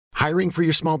Hiring for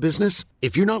your small business?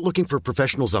 If you're not looking for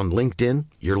professionals on LinkedIn,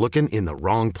 you're looking in the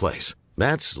wrong place.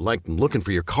 That's like looking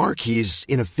for your car keys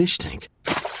in a fish tank.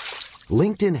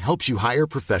 LinkedIn helps you hire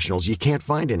professionals you can't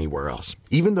find anywhere else,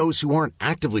 even those who aren't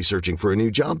actively searching for a new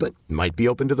job but might be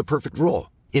open to the perfect role.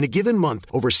 In a given month,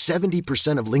 over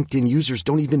 70% of LinkedIn users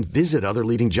don't even visit other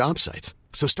leading job sites.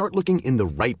 So start looking in the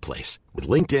right place. With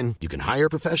LinkedIn, you can hire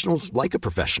professionals like a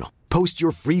professional. Post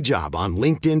your free job on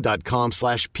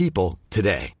linkedin.com/people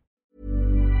today.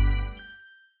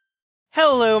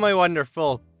 Hello, my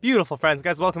wonderful, beautiful friends.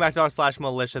 Guys, welcome back to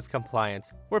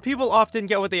r/MaliciousCompliance, where people often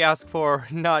get what they ask for,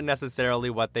 not necessarily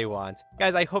what they want.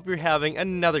 Guys, I hope you're having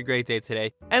another great day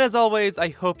today. And as always, I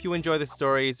hope you enjoy the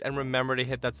stories, and remember to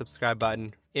hit that subscribe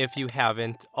button if you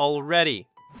haven't already.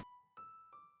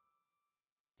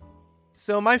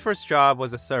 So my first job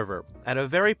was a server at a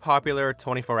very popular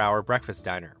 24-hour breakfast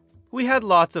diner. We had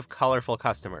lots of colorful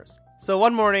customers. So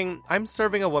one morning, I'm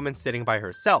serving a woman sitting by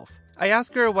herself. I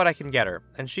ask her what I can get her,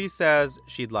 and she says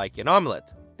she'd like an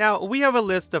omelet. Now, we have a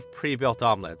list of pre-built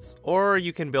omelets, or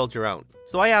you can build your own.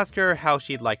 So I ask her how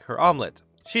she'd like her omelet.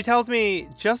 She tells me,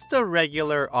 just a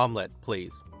regular omelet,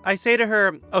 please. I say to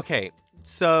her, okay,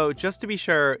 so just to be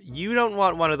sure, you don't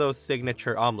want one of those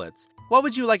signature omelets. What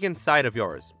would you like inside of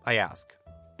yours? I ask.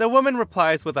 The woman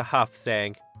replies with a huff,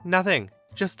 saying, nothing,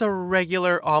 just a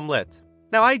regular omelet.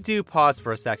 Now, I do pause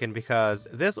for a second because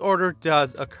this order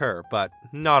does occur, but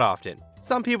not often.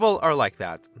 Some people are like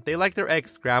that. They like their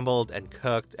eggs scrambled and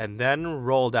cooked and then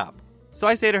rolled up. So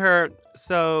I say to her,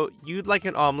 so you'd like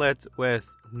an omelet with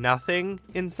nothing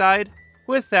inside?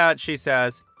 With that, she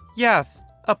says, yes,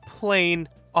 a plain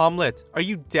omelet. Are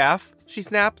you deaf? She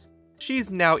snaps. She's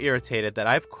now irritated that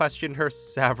I've questioned her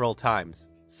several times.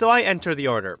 So I enter the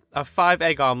order, a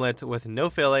 5-egg omelet with no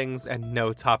fillings and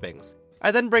no toppings. I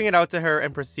then bring it out to her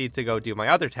and proceed to go do my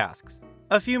other tasks.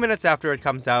 A few minutes after it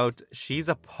comes out, she's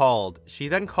appalled. She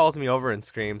then calls me over and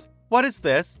screams, what is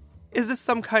this? Is this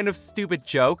some kind of stupid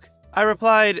joke? I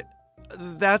replied,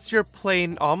 that's your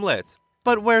plain omelet.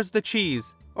 But where's the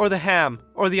cheese? Or the ham?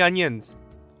 Or the onions?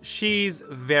 She's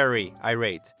very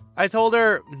irate. I told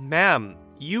her, ma'am,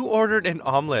 you ordered an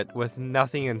omelet with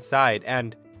nothing inside,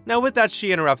 and... Now with that,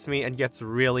 she interrupts me and gets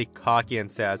really cocky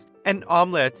and says, an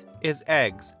omelet is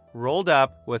eggs rolled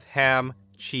up with ham,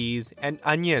 cheese, and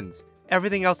onions.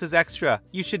 Everything else is extra.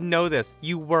 You should know this.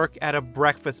 You work at a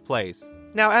breakfast place.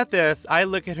 Now at this, I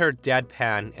look at her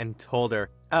deadpan and told her,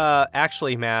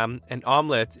 actually, ma'am, an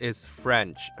omelet is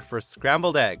French for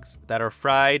scrambled eggs that are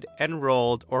fried and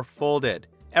rolled or folded.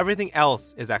 Everything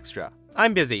else is extra.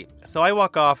 I'm busy, so I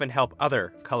walk off and help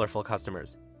other colorful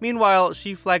customers. Meanwhile,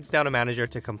 she flags down a manager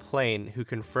to complain, who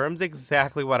confirms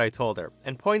exactly what I told her,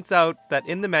 and points out that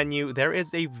in the menu there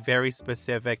is a very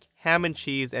specific ham and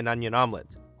cheese and onion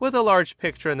omelet, with a large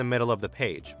picture in the middle of the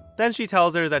page. Then she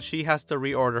tells her that she has to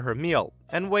reorder her meal,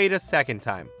 and wait a second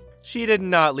time. She did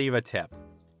not leave a tip.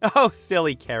 Oh,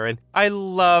 silly Karen. I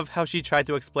love how she tried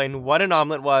to explain what an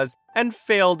omelet was and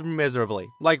failed miserably.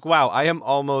 Like, wow, I am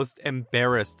almost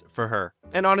embarrassed for her.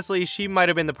 And honestly, she might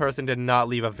have been the person to not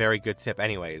leave a very good tip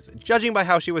anyways, judging by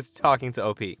how she was talking to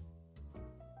OP.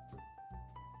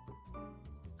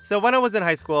 So when I was in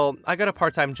high school, I got a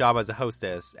part-time job as a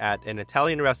hostess at an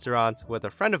Italian restaurant with a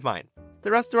friend of mine.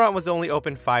 The restaurant was only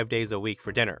open 5 days a week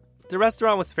for dinner. The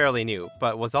restaurant was fairly new,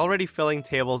 but was already filling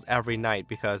tables every night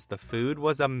because the food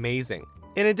was amazing.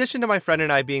 In addition to my friend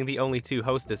and I being the only two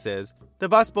hostesses, the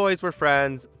busboys were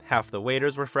friends, half the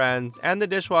waiters were friends, and the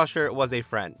dishwasher was a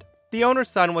friend. The owner's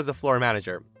son was a floor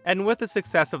manager, and with the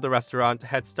success of the restaurant,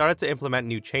 had started to implement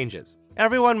new changes.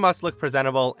 Everyone must look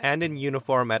presentable and in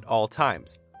uniform at all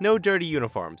times. No dirty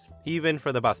uniforms, even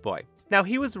for the busboy. Now,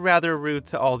 he was rather rude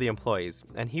to all the employees,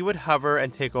 and he would hover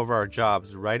and take over our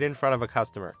jobs right in front of a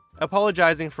customer,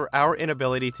 apologizing for our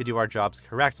inability to do our jobs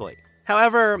correctly.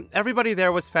 However, everybody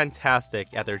there was fantastic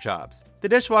at their jobs. The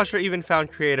dishwasher even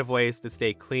found creative ways to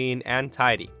stay clean and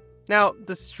tidy. Now,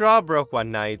 the straw broke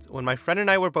one night when my friend and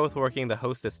I were both working the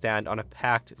hostess stand on a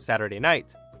packed Saturday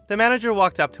night. The manager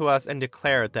walked up to us and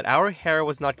declared that our hair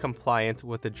was not compliant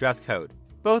with the dress code.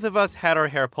 Both of us had our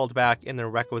hair pulled back in the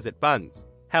requisite buns.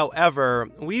 However,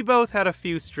 we both had a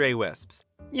few stray wisps.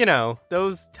 You know,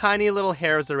 those tiny little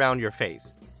hairs around your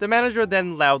face. The manager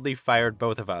then loudly fired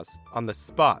both of us, on the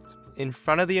spot, in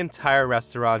front of the entire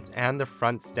restaurant and the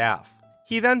front staff.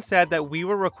 He then said that we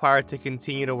were required to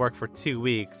continue to work for 2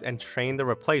 weeks and train the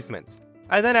replacements.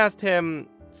 I then asked him,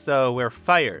 so we're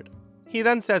fired? He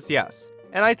then says yes,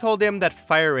 and I told him that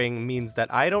firing means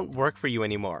that I don't work for you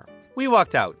anymore. We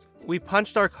walked out. We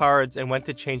punched our cards and went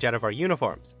to change out of our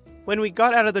uniforms. When we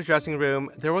got out of the dressing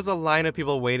room, there was a line of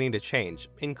people waiting to change,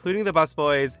 including the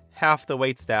busboys, half the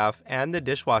waitstaff, and the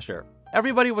dishwasher.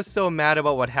 Everybody was so mad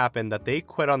about what happened that they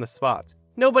quit on the spot.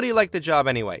 Nobody liked the job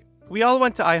anyway. We all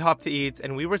went to IHOP to eat,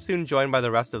 and we were soon joined by the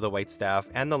rest of the waitstaff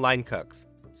and the line cooks.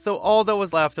 So all that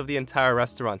was left of the entire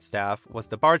restaurant staff was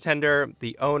the bartender,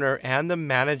 the owner, and the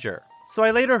manager. So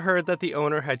I later heard that the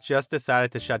owner had just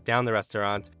decided to shut down the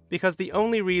restaurant because the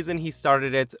only reason he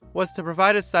started it was to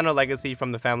provide his son a legacy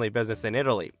from the family business in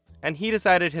Italy, and he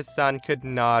decided his son could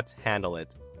not handle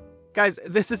it. Guys,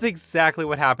 this is exactly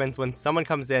what happens when someone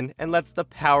comes in and lets the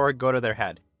power go to their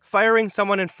head. Firing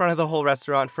someone in front of the whole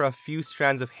restaurant for a few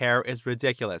strands of hair is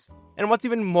ridiculous. And what's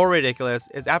even more ridiculous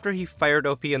is after he fired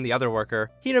OP and the other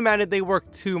worker, he demanded they work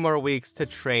 2 more weeks to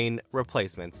train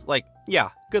replacements. Like, yeah,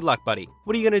 good luck, buddy.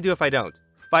 What are you gonna do if I don't?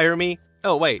 Fire me?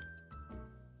 Oh, wait.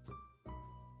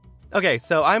 Okay,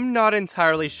 so I'm not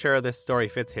entirely sure this story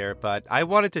fits here, but I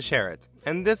wanted to share it.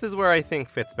 And this is where I think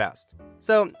fits best.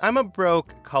 So, I'm a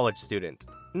broke college student.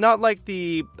 Not like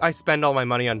the I spend all my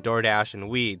money on DoorDash and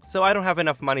weed, so I don't have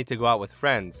enough money to go out with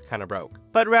friends kind of broke.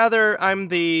 But rather, I'm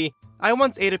the I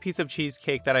once ate a piece of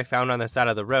cheesecake that I found on the side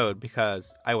of the road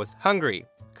because I was hungry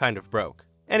kind of broke.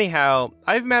 Anyhow,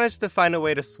 I've managed to find a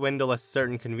way to swindle a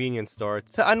certain convenience store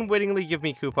to unwittingly give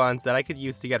me coupons that I could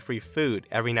use to get free food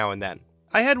every now and then.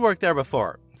 I had worked there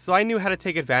before, so I knew how to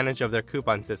take advantage of their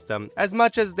coupon system as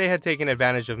much as they had taken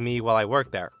advantage of me while I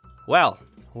worked there. Well,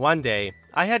 one day,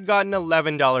 I had gotten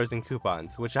 $11 in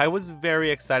coupons, which I was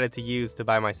very excited to use to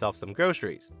buy myself some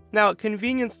groceries. Now,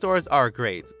 convenience stores are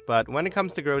great, but when it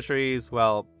comes to groceries,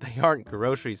 well, they aren't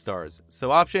grocery stores,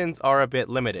 so options are a bit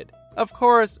limited. Of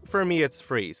course, for me it's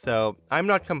free, so I'm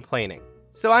not complaining.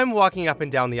 So I'm walking up and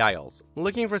down the aisles,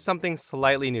 looking for something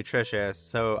slightly nutritious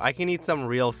so I can eat some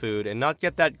real food and not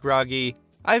get that groggy,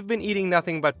 I've been eating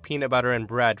nothing but peanut butter and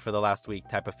bread for the last week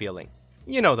type of feeling.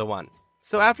 You know the one.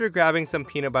 So after grabbing some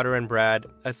peanut butter and bread,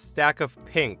 a stack of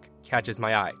pink catches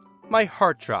my eye. My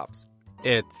heart drops.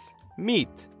 It's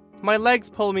meat. My legs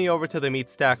pull me over to the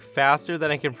meat stack faster than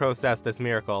I can process this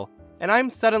miracle, and I'm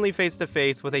suddenly face to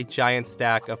face with a giant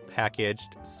stack of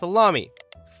packaged salami.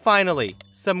 Finally,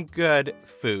 some good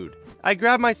food. I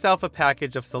grab myself a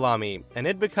package of salami, and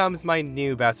it becomes my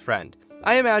new best friend.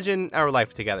 I imagine our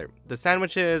life together, the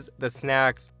sandwiches, the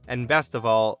snacks, and best of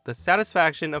all, the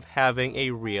satisfaction of having a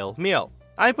real meal.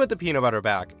 I put the peanut butter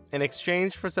back, in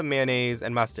exchange for some mayonnaise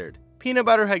and mustard. Peanut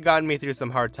butter had gotten me through some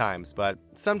hard times, but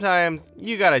sometimes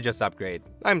you gotta just upgrade.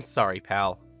 I'm sorry,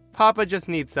 pal. Papa just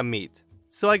needs some meat.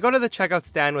 So I go to the checkout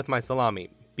stand with my salami,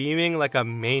 beaming like a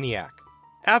maniac.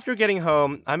 After getting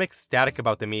home, I'm ecstatic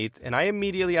about the meat, and I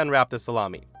immediately unwrap the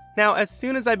salami. Now, as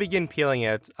soon as I begin peeling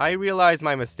it, I realize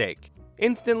my mistake.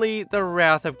 Instantly, the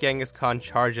wrath of Genghis Khan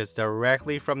charges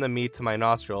directly from the meat to my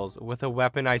nostrils with a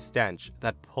weaponized stench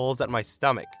that pulls at my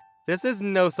stomach. This is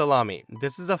no salami.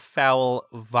 This is a foul,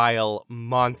 vile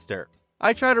monster.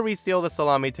 I try to reseal the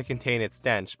salami to contain its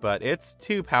stench, but it's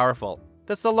too powerful.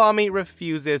 The salami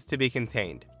refuses to be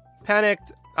contained.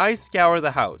 Panicked, I scour the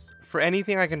house for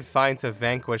anything I can find to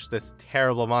vanquish this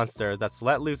terrible monster that's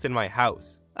let loose in my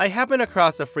house. I happen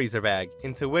across a freezer bag,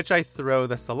 into which I throw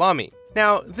the salami.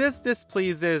 Now, this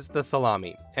displeases the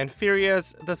salami, and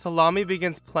furious, the salami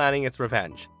begins planning its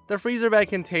revenge. The freezer bag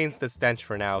contains the stench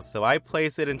for now, so I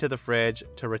place it into the fridge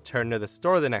to return to the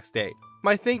store the next day.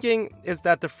 My thinking is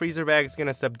that the freezer bag is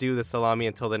gonna subdue the salami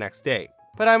until the next day.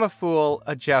 But I'm a fool,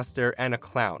 a jester, and a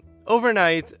clown.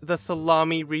 Overnight, the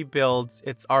salami rebuilds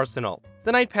its arsenal.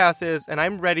 The night passes, and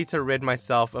I'm ready to rid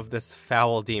myself of this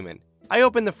foul demon. I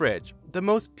open the fridge. The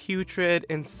most putrid,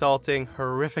 insulting,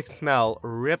 horrific smell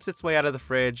rips its way out of the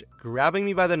fridge, grabbing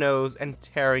me by the nose and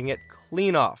tearing it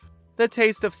clean off. The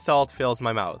taste of salt fills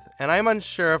my mouth, and I'm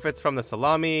unsure if it's from the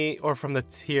salami or from the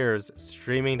tears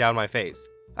streaming down my face.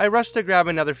 I rush to grab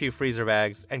another few freezer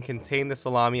bags and contain the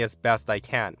salami as best I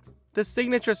can. The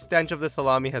signature stench of the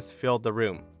salami has filled the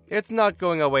room. It's not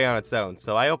going away on its own,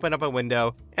 so I open up a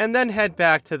window and then head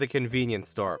back to the convenience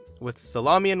store, with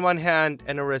salami in one hand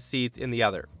and a receipt in the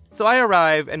other. So I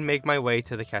arrive and make my way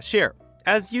to the cashier.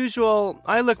 As usual,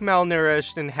 I look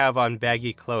malnourished and have on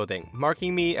baggy clothing,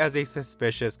 marking me as a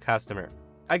suspicious customer.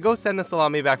 I go send the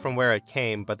salami back from where it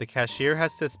came, but the cashier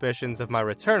has suspicions of my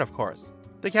return, of course.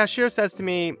 The cashier says to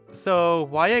me, "So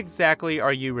why exactly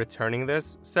are you returning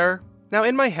this, sir?" Now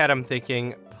in my head I'm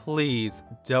thinking, please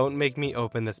don't make me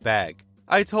open this bag.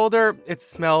 I told her it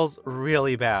smells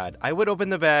really bad. I would open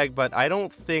the bag, but I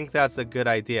don't think that's a good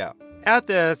idea. At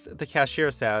this, the cashier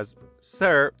says,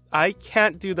 "Sir, I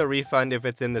can't do the refund if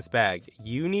it's in this bag.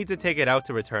 You need to take it out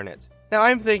to return it." Now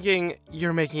I'm thinking,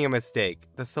 you're making a mistake.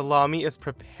 The salami is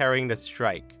preparing to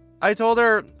strike. I told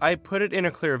her I put it in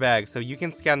a clear bag so you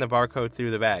can scan the barcode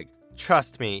through the bag.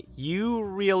 Trust me, you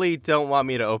really don't want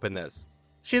me to open this.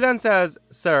 She then says,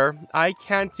 "Sir, I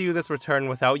can't do this return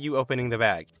without you opening the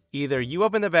bag. Either you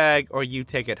open the bag or you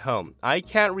take it home. I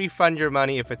can't refund your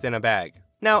money if it's in a bag."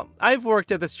 Now, I've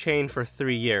worked at this chain for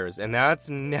 3 years, and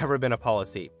that's never been a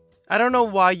policy. I don't know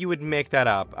why you would make that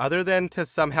up, other than to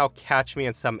somehow catch me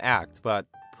in some act, but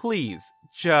please,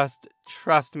 just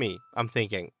trust me, I'm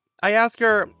thinking. I ask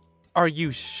her, "Are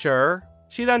you sure?"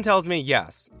 She then tells me,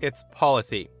 "Yes, it's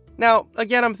policy." Now,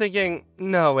 again, I'm thinking,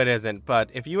 no, it isn't, but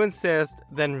if you insist,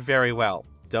 then very well.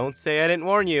 Don't say I didn't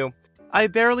warn you. I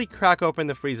barely crack open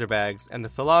the freezer bags, and the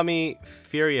salami,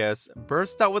 furious,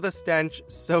 bursts out with a stench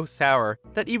so sour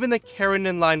that even the Karen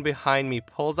in line behind me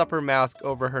pulls up her mask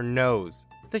over her nose.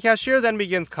 The cashier then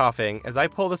begins coughing as I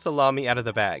pull the salami out of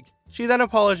the bag. She then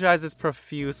apologizes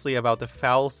profusely about the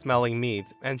foul-smelling meat,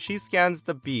 and she scans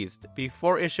the beast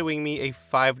before issuing me a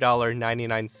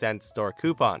 $5.99 store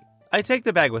coupon. I take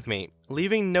the bag with me,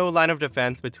 leaving no line of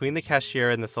defense between the cashier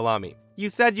and the salami. "You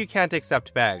said you can't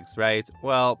accept bags, right?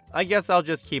 Well, I guess I'll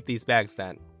just keep these bags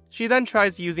then." She then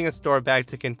tries using a store bag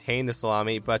to contain the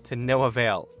salami, but to no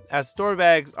avail, as store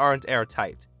bags aren't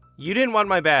airtight. "You didn't want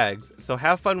my bags, so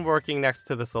have fun working next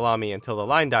to the salami until the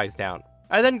line dies down."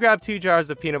 I then grab 2 jars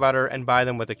of peanut butter and buy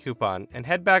them with a coupon, and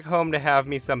head back home to have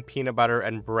me some peanut butter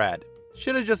and bread.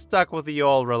 Should've just stuck with the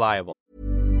old reliable.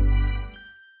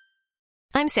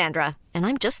 I'm Sandra, and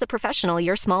I'm just the professional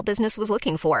your small business was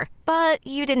looking for. But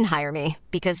you didn't hire me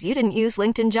because you didn't use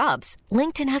LinkedIn Jobs.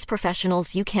 LinkedIn has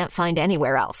professionals you can't find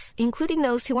anywhere else, including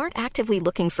those who aren't actively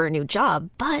looking for a new job,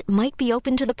 but might be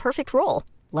open to the perfect role,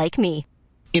 like me.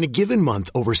 In a given month,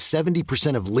 over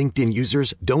 70% of LinkedIn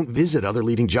users don't visit other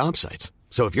leading job sites.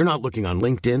 So if you're not looking on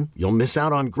LinkedIn, you'll miss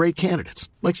out on great candidates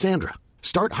like Sandra.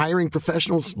 Start hiring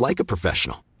professionals like a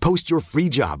professional. Post your free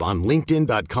job on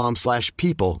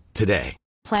linkedin.com/people today.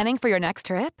 Planning for your next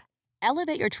trip?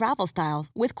 Elevate your travel style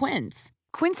with Quince.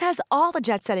 Quince has all the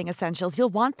jet-setting essentials you'll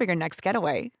want for your next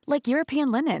getaway, like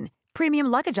European linen, premium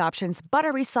luggage options,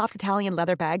 buttery soft Italian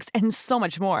leather bags, and so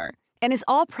much more. And is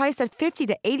all priced at 50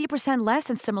 to 80% less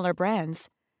than similar brands.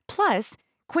 Plus,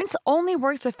 Quince only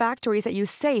works with factories that use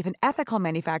safe and ethical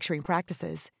manufacturing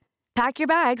practices. Pack your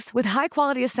bags with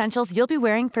high-quality essentials you'll be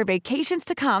wearing for vacations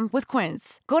to come with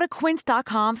Quince. Go to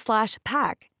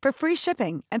quince.com/pack for free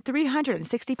shipping and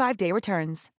 365-day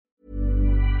returns.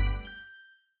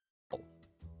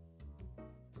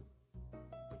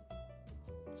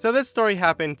 So this story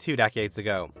happened 2 decades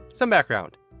ago. Some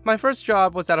background. My first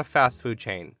job was at a fast food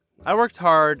chain. I worked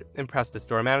hard, impressed the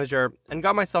store manager, and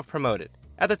got myself promoted.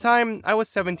 At the time, I was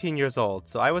 17 years old,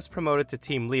 so I was promoted to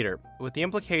team leader, with the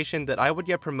implication that I would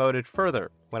get promoted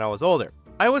further when I was older.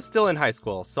 I was still in high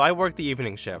school, so I worked the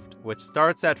evening shift, which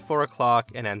starts at 4 o'clock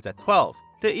and ends at 12.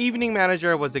 The evening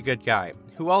manager was a good guy,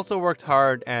 who also worked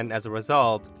hard, and as a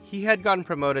result, he had gotten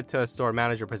promoted to a store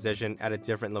manager position at a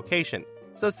different location.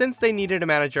 So since they needed a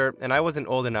manager and I wasn't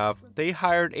old enough, they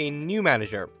hired a new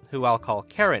manager, who I'll call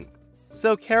Karen.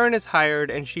 So Karen is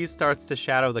hired and she starts to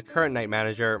shadow the current night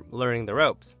manager, learning the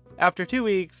ropes. After 2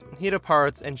 weeks, he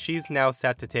departs and she's now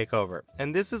set to take over.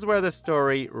 And this is where the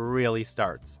story really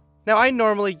starts. Now, I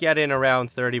normally get in around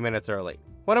 30 minutes early.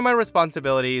 One of my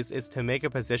responsibilities is to make a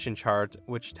position chart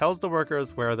which tells the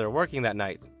workers where they're working that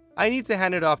night. I need to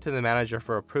hand it off to the manager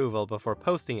for approval before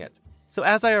posting it. So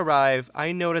as I arrive,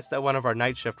 I notice that one of our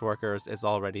night shift workers is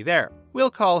already there.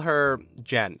 We'll call her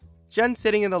Jen. Jen's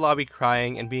sitting in the lobby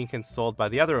crying and being consoled by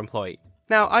the other employee.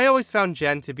 Now, I always found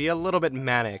Jen to be a little bit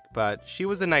manic, but she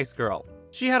was a nice girl.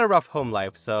 She had a rough home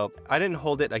life, so I didn't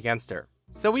hold it against her.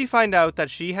 So we find out that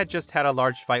she had just had a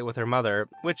large fight with her mother,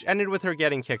 which ended with her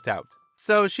getting kicked out.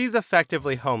 So she's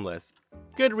effectively homeless.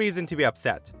 Good reason to be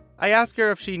upset. I ask her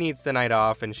if she needs the night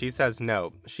off, and she says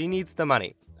no, she needs the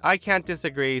money. I can't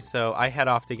disagree, so I head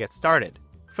off to get started.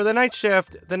 For the night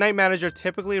shift, the night manager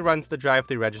typically runs the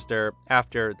drive-thru register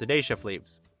after the day shift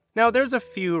leaves. Now, there's a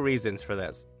few reasons for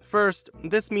this. First,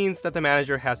 this means that the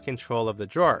manager has control of the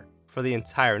drawer for the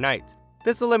entire night.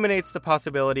 This eliminates the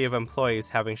possibility of employees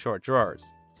having short drawers.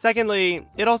 Secondly,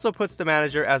 it also puts the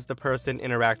manager as the person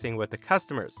interacting with the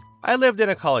customers. I lived in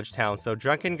a college town, so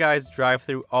drunken guys drive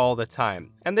through all the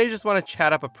time, and they just want to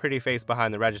chat up a pretty face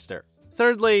behind the register.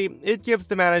 Thirdly, it gives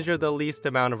the manager the least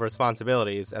amount of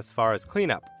responsibilities as far as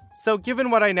cleanup. So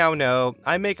given what I now know,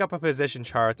 I make up a position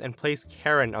chart and place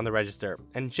Karen on the register,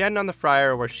 and Jen on the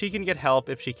fryer where she can get help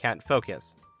if she can't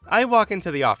focus. I walk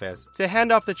into the office to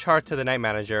hand off the chart to the night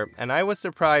manager, and I was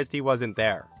surprised he wasn't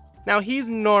there. Now, he's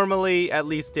normally at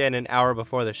least in an hour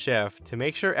before the shift to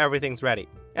make sure everything's ready.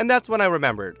 And that's when I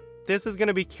remembered. This is going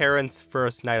to be Karen's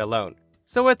first night alone.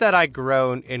 So with that, I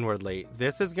groan inwardly.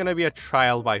 This is gonna be a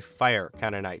trial by fire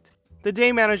kind of night. The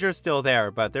day manager is still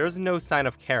there, but there's no sign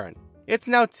of Karen. It's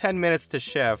now 10 minutes to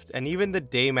shift, and even the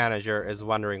day manager is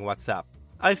wondering what's up.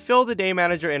 I fill the day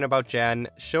manager in about Jen,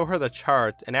 show her the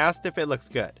chart, and asked if it looks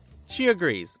good. She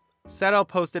agrees, said I'll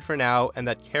post it for now and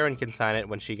that Karen can sign it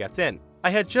when she gets in.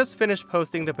 I had just finished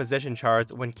posting the position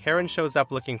charts when Karen shows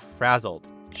up looking frazzled.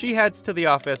 She heads to the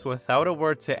office without a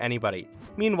word to anybody.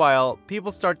 Meanwhile,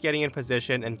 people start getting in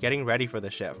position and getting ready for the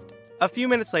shift. A few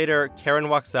minutes later, Karen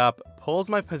walks up, pulls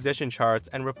my position charts,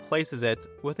 and replaces it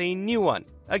with a new one.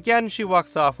 Again, she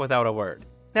walks off without a word.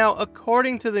 Now,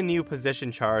 according to the new position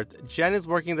chart, Jen is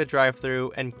working the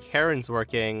drive-thru and Karen's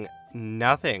working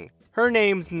nothing. Her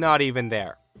name's not even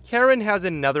there. Karen has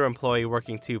another employee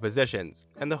working 2 positions,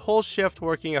 and the whole shift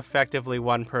working effectively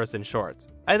 1 person short.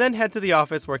 I then head to the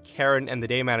office where Karen and the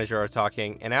day manager are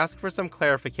talking and ask for some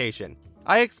clarification.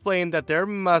 I explain that there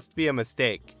must be a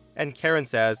mistake, and Karen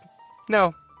says,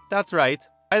 "No, that's right."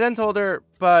 I then told her,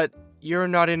 "But you're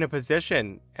not in a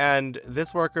position, and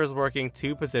this worker's working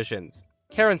 2 positions.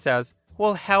 Karen says,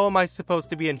 "Well, how am I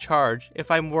supposed to be in charge if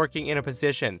I'm working in a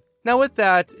position?" Now with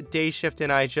that, Day Shift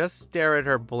and I just stare at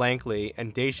her blankly,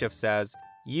 and Day Shift says,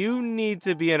 "You need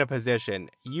to be in a position.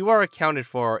 You are accounted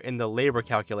for in the labor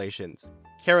calculations."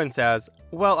 Karen says,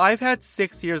 "Well, I've had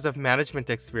 6 years of management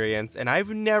experience, and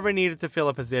I've never needed to fill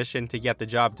a position to get the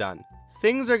job done.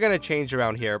 Things are gonna change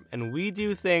around here, and we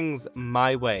do things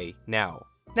my way now."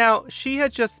 Now, she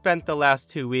had just spent the last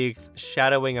 2 weeks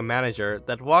shadowing a manager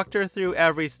that walked her through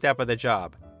every step of the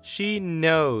job. She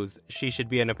knows she should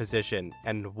be in a position,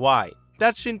 and why.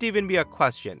 That shouldn't even be a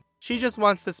question. She just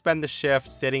wants to spend the shift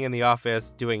sitting in the office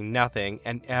doing nothing,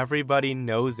 and everybody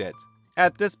knows it.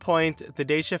 At this point, the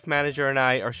day shift manager and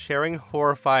I are sharing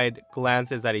horrified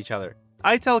glances at each other.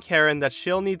 I tell Karen that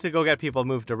she'll need to go get people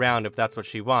moved around if that's what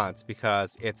she wants,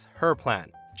 because it's her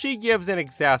plan. She gives an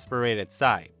exasperated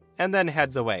sigh, and then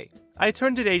heads away. I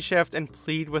turn to day shift and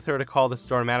plead with her to call the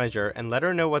store manager and let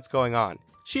her know what's going on.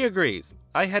 She agrees.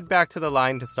 I head back to the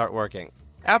line to start working.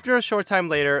 After a short time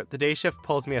later, the day shift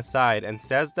pulls me aside and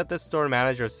says that the store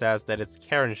manager says that it's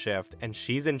Karen's shift and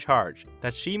she's in charge,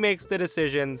 that she makes the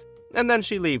decisions, and then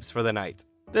she leaves for the night.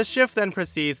 The shift then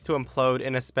proceeds to implode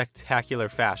in a spectacular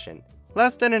fashion.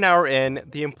 Less than an hour in,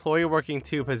 the employee working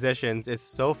 2 positions is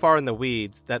so far in the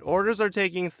weeds that orders are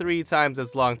taking 3 times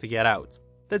as long to get out.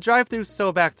 The drive-thru's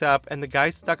so backed up, and the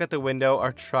guys stuck at the window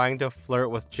are trying to flirt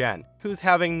with Jen, who's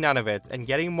having none of it and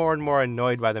getting more and more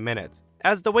annoyed by the minute.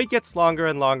 As the wait gets longer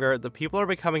and longer, the people are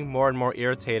becoming more and more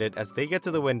irritated as they get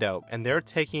to the window, and they're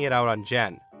taking it out on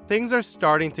Jen. Things are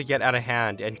starting to get out of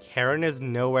hand, and Karen is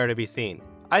nowhere to be seen.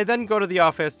 I then go to the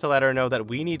office to let her know that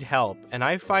we need help, and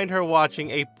I find her watching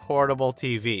a portable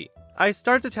TV. I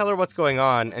start to tell her what's going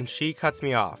on, and she cuts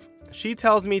me off. She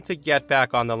tells me to get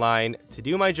back on the line, to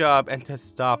do my job, and to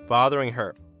stop bothering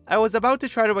her. I was about to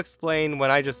try to explain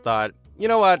when I just thought, you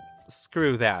know what,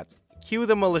 screw that. Cue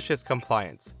the malicious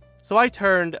compliance. So I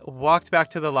turned, walked back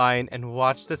to the line, and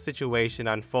watched the situation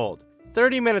unfold.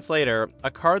 30 minutes later,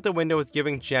 a car at the window is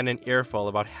giving Jen an earful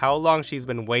about how long she's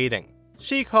been waiting.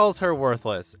 She calls her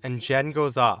worthless, and Jen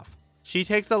goes off. She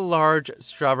takes a large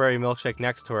strawberry milkshake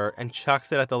next to her and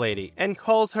chucks it at the lady, and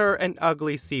calls her an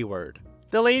ugly C-word.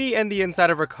 The lady and the inside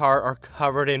of her car are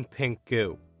covered in pink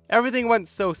goo. Everything went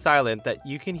so silent that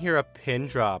you can hear a pin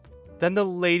drop. Then the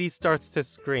lady starts to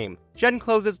scream. Jen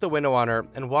closes the window on her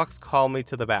and walks calmly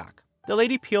to the back. The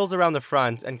lady peels around the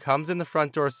front and comes in the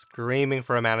front door screaming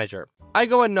for a manager. I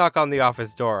go and knock on the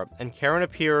office door, and Karen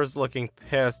appears looking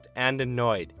pissed and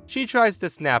annoyed. She tries to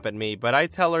snap at me, but I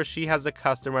tell her she has a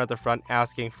customer at the front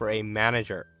asking for a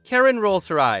manager. Karen rolls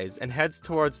her eyes and heads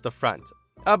towards the front,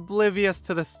 oblivious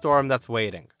to the storm that's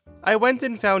waiting. I went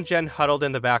and found Jen huddled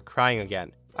in the back crying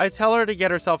again. I tell her to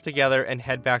get herself together and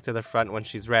head back to the front when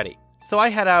she's ready. So I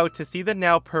head out to see the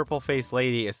now purple-faced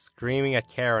lady is screaming at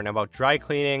Karen about dry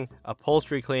cleaning,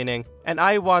 upholstery cleaning, and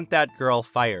I want that girl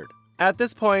fired. At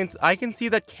this point, I can see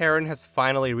that Karen has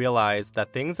finally realized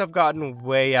that things have gotten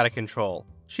way out of control.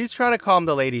 She's trying to calm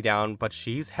the lady down, but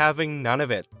she's having none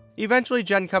of it. Eventually,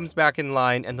 Jen comes back in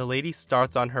line and the lady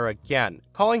starts on her again,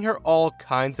 calling her all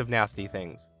kinds of nasty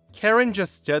things. Karen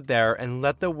just stood there and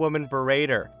let the woman berate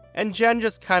her, and Jen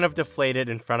just kind of deflated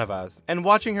in front of us, and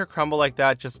watching her crumble like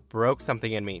that just broke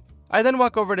something in me. I then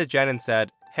walk over to Jen and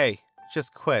said, "Hey,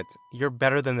 just quit. You're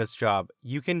better than this job.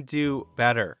 You can do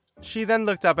better." She then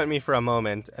looked up at me for a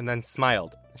moment and then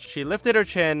smiled. She lifted her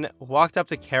chin, walked up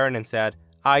to Karen and said,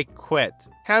 "I quit,"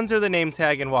 hands her the name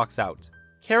tag and walks out.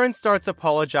 Karen starts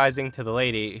apologizing to the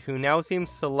lady, who now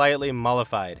seems slightly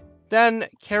mollified. Then,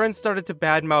 Karen started to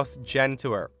badmouth Jen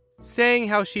to her. saying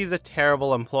how she's a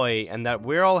terrible employee and that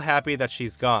we're all happy that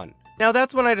she's gone. Now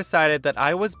that's when I decided that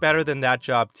I was better than that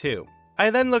job too. I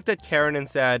then looked at Karen and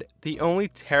said, "The only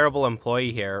terrible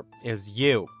employee here is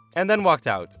you," and then walked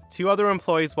out. 2 other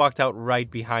employees walked out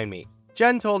right behind me.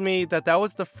 Jen told me that that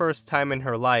was the first time in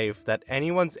her life that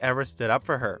anyone's ever stood up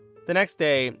for her. The next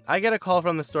day, I get a call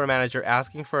from the store manager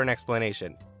asking for an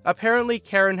explanation. Apparently,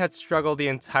 Karen had struggled the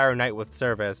entire night with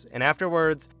service, and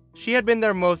afterwards, she had been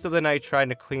there most of the night trying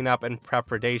to clean up and prep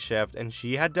for day shift, and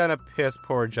she had done a piss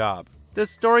poor job. The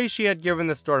story she had given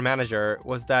the store manager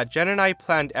was that Jen and I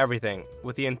planned everything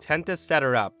with the intent to set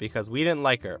her up because we didn't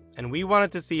like her, and we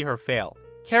wanted to see her fail.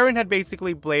 Karen had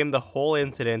basically blamed the whole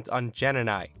incident on Jen and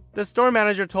I. The store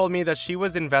manager told me that she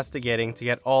was investigating to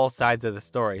get all sides of the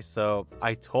story, so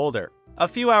I told her. A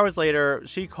few hours later,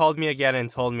 she called me again and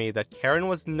told me that Karen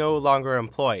was no longer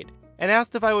employed, and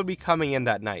asked if I would be coming in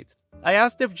that night. I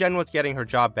asked if Jen was getting her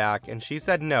job back, and she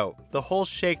said no, the whole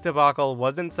shake debacle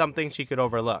wasn't something she could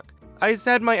overlook. I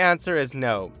said my answer is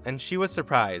no, and she was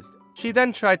surprised. She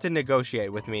then tried to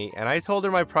negotiate with me, and I told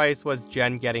her my price was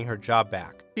Jen getting her job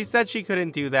back. She said she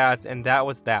couldn't do that, and that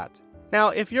was that. Now,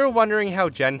 if you're wondering how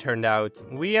Jen turned out,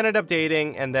 we ended up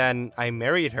dating, and then I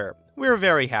married her. We were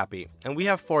very happy, and we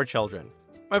have 4 children.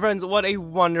 My friends, what a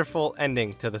wonderful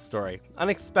ending to the story.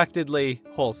 Unexpectedly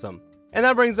wholesome. And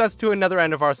that brings us to another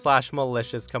end of our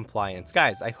 /MaliciousCompliance.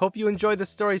 Guys, I hope you enjoyed the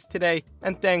stories today,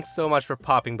 and thanks so much for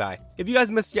popping by. If you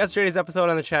guys missed yesterday's episode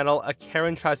on the channel, a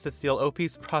Karen tries to steal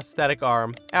OP's prosthetic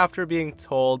arm after being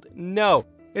told no.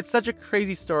 It's such a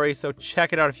crazy story, so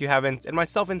check it out if you haven't, and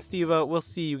myself and Steva will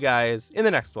see you guys in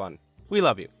the next one. We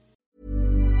love you.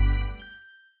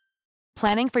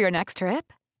 Planning for your next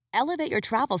trip? Elevate your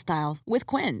travel style with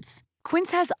Quince.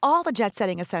 Quince has all the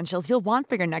jet-setting essentials you'll want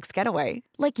for your next getaway,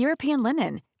 like European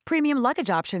linen, premium luggage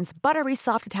options, buttery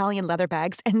soft Italian leather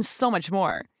bags, and so much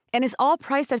more. And is all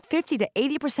priced at 50 to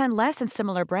 80% less than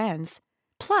similar brands.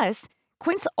 Plus,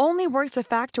 Quince only works with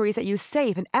factories that use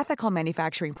safe and ethical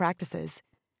manufacturing practices.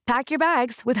 Pack your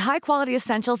bags with high-quality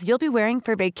essentials you'll be wearing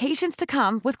for vacations to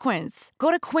come with Quince.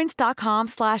 Go to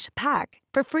quince.com/pack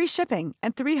for free shipping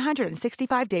and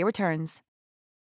 365-day returns.